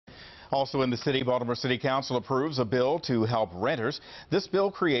Also in the city, Baltimore City Council approves a bill to help renters. This bill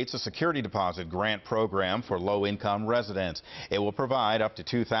creates a security deposit grant program for low-income residents. It will provide up to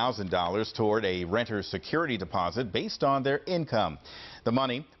 $2,000 toward a renter's security deposit based on their income. The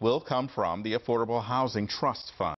money will come from the Affordable Housing Trust Fund.